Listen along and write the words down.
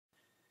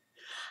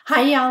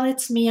Hi, y'all.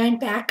 It's me. I'm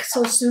back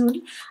so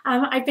soon.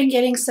 I've been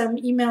getting some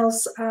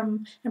emails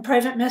and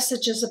private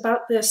messages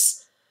about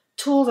this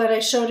tool that I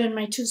showed in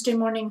my Tuesday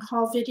morning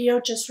haul video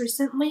just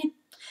recently.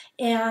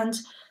 And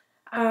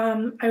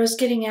I was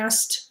getting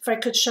asked if I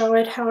could show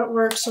it, how it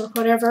works, or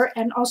whatever.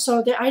 And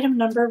also the item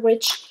number,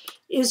 which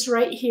is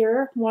right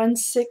here,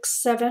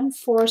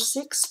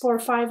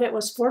 1674645. It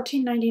was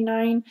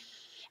 $14.99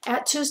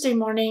 at Tuesday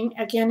morning.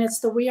 Again, it's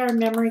the We Are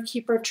Memory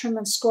Keeper Trim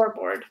and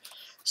Scoreboard.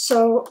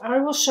 So I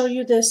will show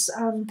you this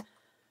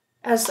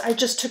as I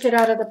just took it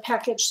out of the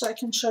package so I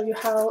can show you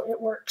how it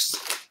works.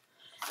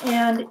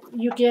 And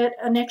you get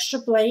an extra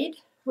blade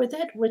with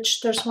it,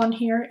 which there's one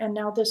here and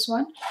now this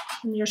one,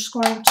 and your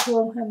scoring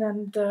tool, and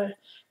then the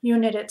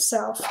unit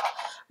itself.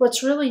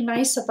 What's really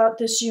nice about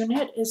this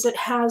unit is it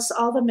has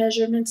all the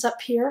measurements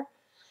up here,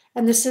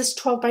 and this is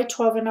 12 by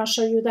 12, and I'll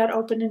show you that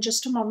open in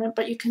just a moment,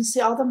 but you can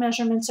see all the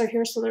measurements are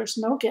here, so there's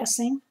no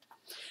guessing.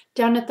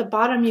 Down at the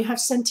bottom you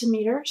have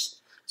centimeters,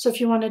 so if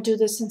you want to do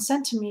this in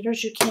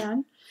centimeters you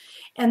can.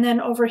 And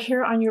then over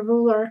here on your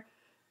ruler,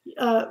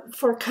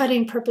 for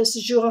cutting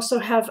purposes, you also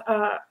have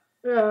a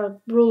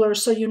ruler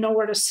so you know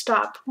where to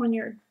stop when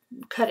you're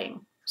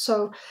cutting.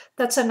 So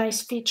that's a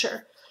nice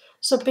feature.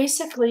 So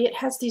basically it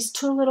has these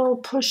two little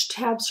push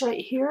tabs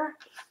right here.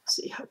 Let's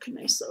see, how can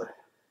I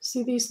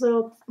see these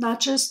little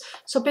notches?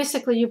 So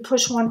basically you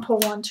push one, pull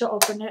one to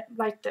open it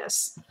like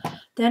this.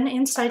 Then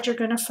inside you're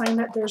going to find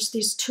that there's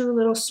these two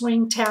little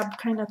swing tab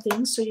kind of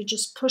things. So you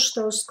just push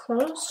those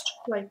closed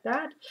like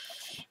that.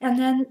 And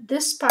then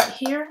this spot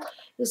here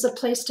is a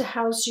place to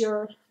house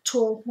your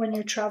tool when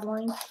you're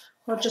traveling,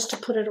 or just to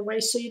put it away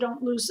so you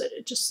don't lose it.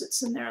 It just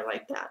sits in there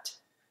like that,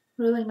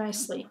 really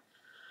nicely.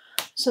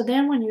 So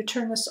then when you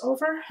turn this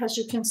over, as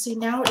you can see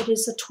now, it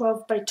is a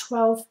 12 by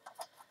 12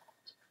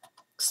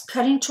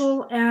 cutting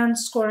tool and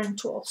scoring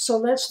tool. So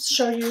let's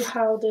show you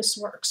how this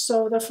works.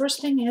 So the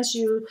first thing is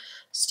you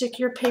stick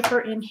your paper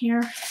in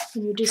here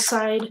and you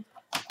decide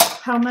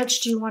how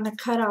much do you want to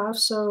cut off.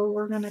 So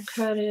we're going to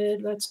cut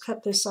it, let's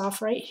cut this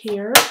off right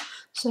here.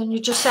 So then you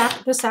just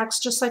this acts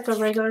just like a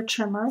regular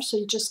trimmer, so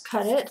you just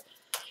cut it.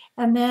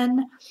 And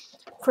then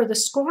for the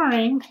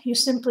scoring, you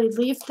simply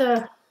leave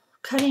the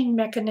cutting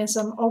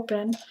mechanism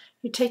open.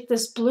 You take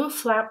this blue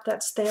flap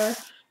that's there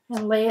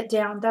and lay it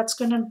down. That's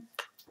going to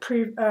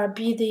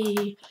be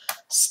the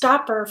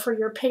stopper for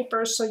your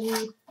paper, so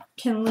you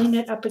can lean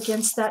it up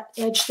against that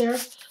edge there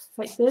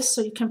like this,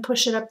 so you can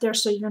push it up there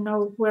so you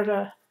know where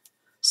to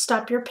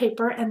stop your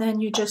paper, and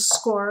then you just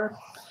score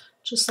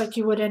just like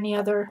you would any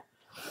other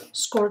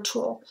score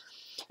tool.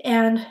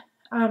 And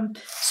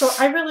so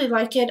I really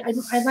like it. I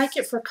like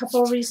it for a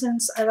couple of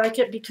reasons. I like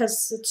it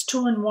because it's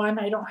 2-in-1.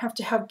 I don't have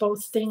to have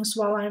both things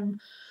while I'm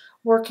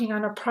working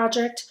on a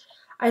project.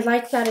 I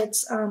like that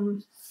it's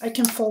I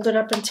can fold it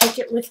up and take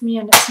it with me,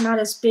 and it's not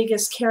as big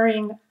as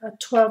carrying a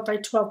 12 by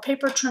 12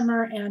 paper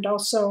trimmer and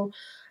also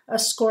a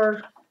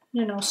scoreboard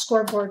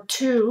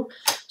too.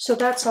 So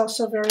that's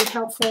also very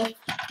helpful.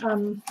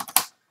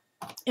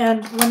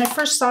 And when I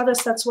first saw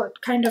this, that's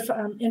what kind of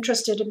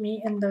interested me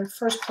in the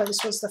first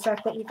place, was the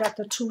fact that you got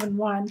the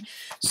 2-in-1.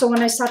 So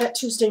when I saw it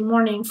Tuesday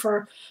morning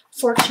for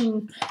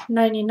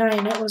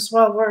 $14.99, it was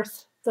well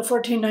worth the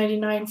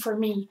 $14.99 for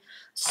me.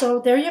 So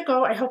there you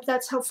go. I hope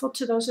that's helpful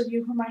to those of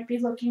you who might be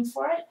looking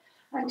for it.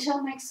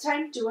 Until next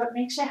time, do what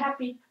makes you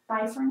happy.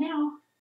 Bye for now.